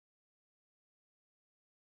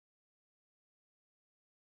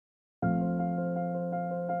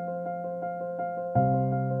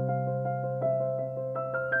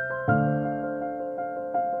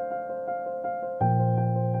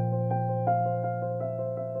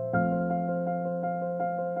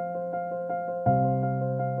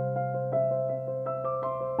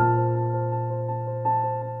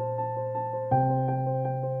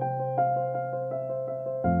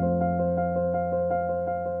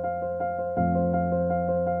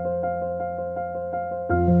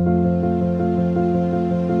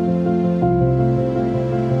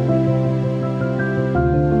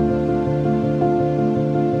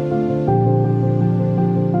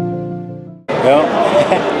Well,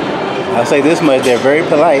 I'll say this much, they're very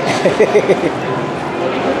polite.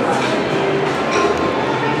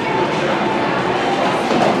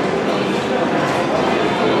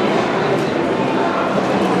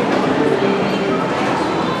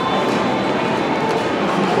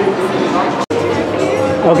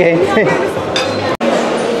 Okay.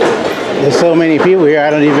 There's so many people here, I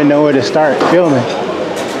don't even know where to start filming.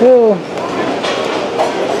 Woo.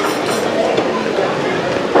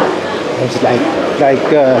 It's like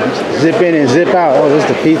zip in and zip out. Oh, this is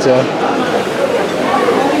the pizza.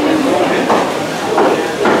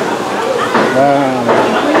 Wow.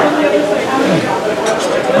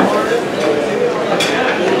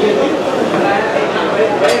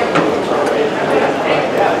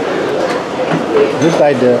 Just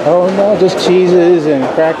like the, oh no, just cheeses and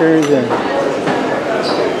crackers and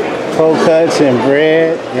cold cuts and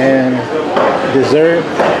bread and dessert.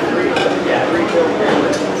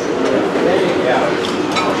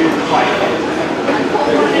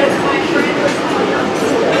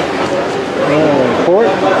 Pork.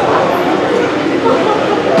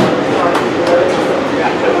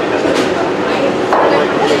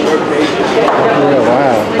 Yeah,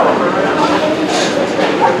 wow.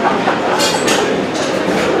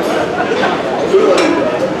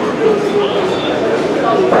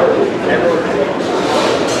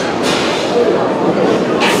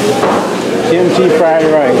 Kimchi fried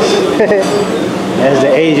rice. That's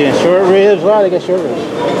the Asian short ribs. Wow, they got short ribs.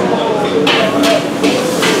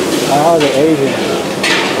 Oh, the Asian.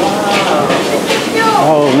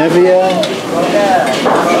 Oh, Olympia.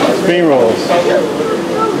 Spring rolls.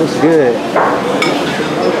 Looks good.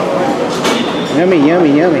 Yummy,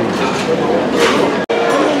 yummy, yummy.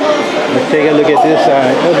 Let's take a look at this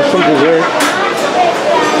side. Oh, there's some dessert.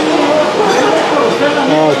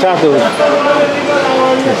 Oh, tacos.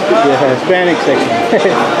 The Hispanic section.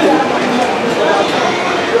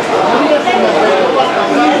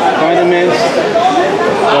 Condiments.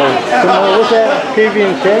 Oh, what's that?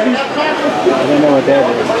 Peruvian Chevy? I don't know what that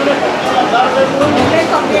is.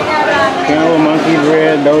 Campbell monkey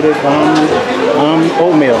bread, loaded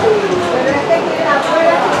oatmeal.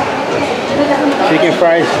 Chicken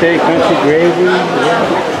fried steak, country gravy.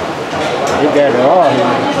 They got it all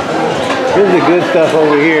here. This is the good stuff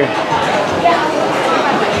over here.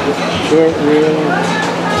 Short ribs,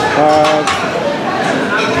 hogs,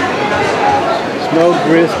 smoked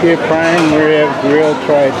brisket, prime rib, grilled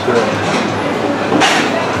tri-tip.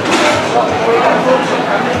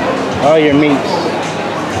 All your meats.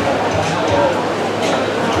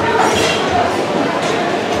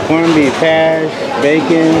 Corned beef hash,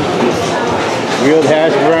 bacon, grilled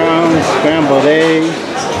hash browns, scrambled eggs,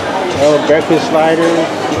 oh, breakfast sliders.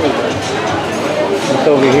 What's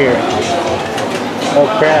over here? Oh,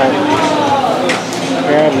 crab.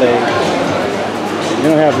 Crab legs. You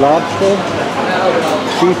don't have lobster?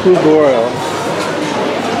 Seafood broil.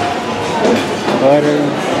 Butter.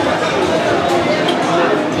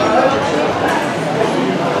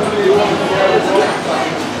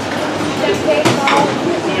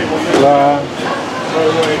 Slaw.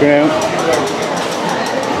 Shrimp.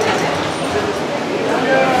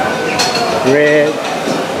 Bread.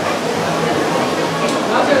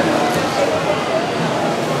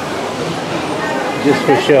 Just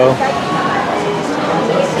for show.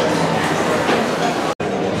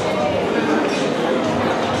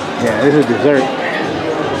 Yeah, this is dessert.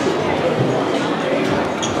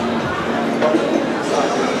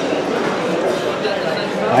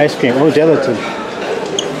 Ice cream. Oh, gelatin.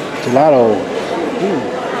 Gelato.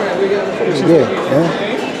 It's good. Yeah?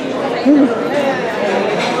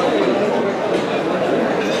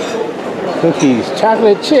 Cookies.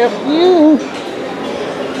 Chocolate chip.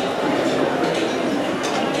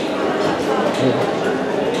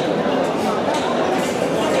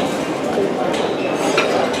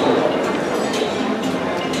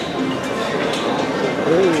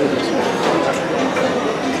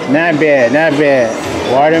 Not bad, not bad.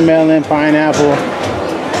 Watermelon, pineapple,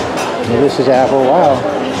 delicious apple. Wow.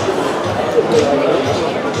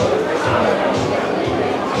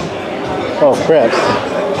 Oh, crepes.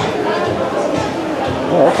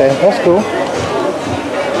 Oh, okay, that's cool.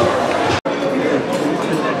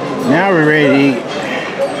 Now we're ready to eat.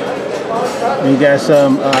 We got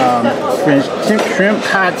some French shrimp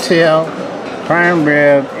cocktail, prime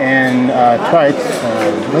rib, and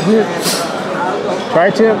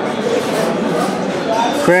tri-tip,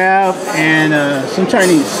 crab, and some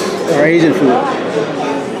Chinese or Asian food.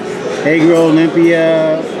 Egg roll,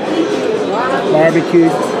 Olympia, barbecue,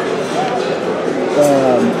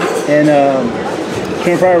 and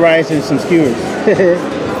shrimp fried rice and some skewers.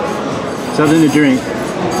 Something to drink.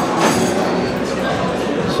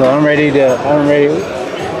 So I'm ready to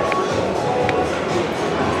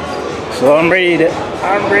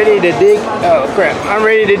dig. Oh crap! I'm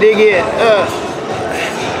ready to dig in.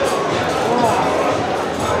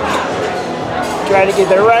 Try to get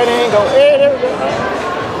the right angle. Hey, there we go.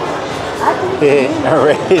 Yeah, I'm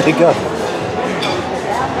ready to go.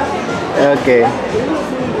 Okay.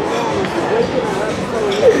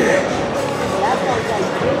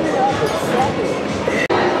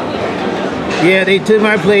 Yeah, they took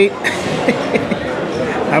my plate.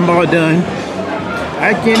 I'm all done.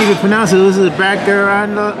 I can't even pronounce it. This is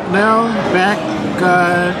Bacchanal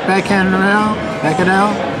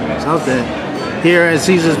something. Here at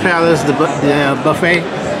Caesar's Palace, the buffet,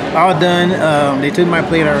 all done. They took my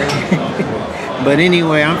plate already. But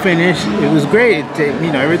anyway, I'm finished. It was great.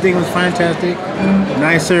 You know, everything was fantastic.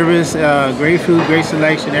 Nice service, great food, great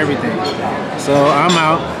selection, everything. So I'm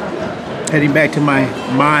out, heading back to my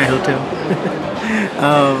hotel.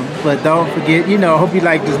 But don't forget, you know, I hope you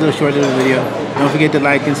like this little short little video. Don't forget to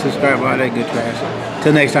like and subscribe, all that good trash.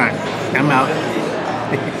 Till next time, I'm out.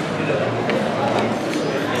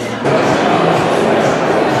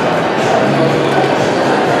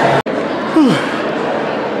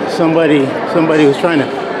 Somebody was trying to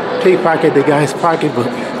pickpocket the guy's pocketbook.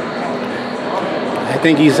 I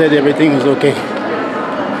think he said everything was okay.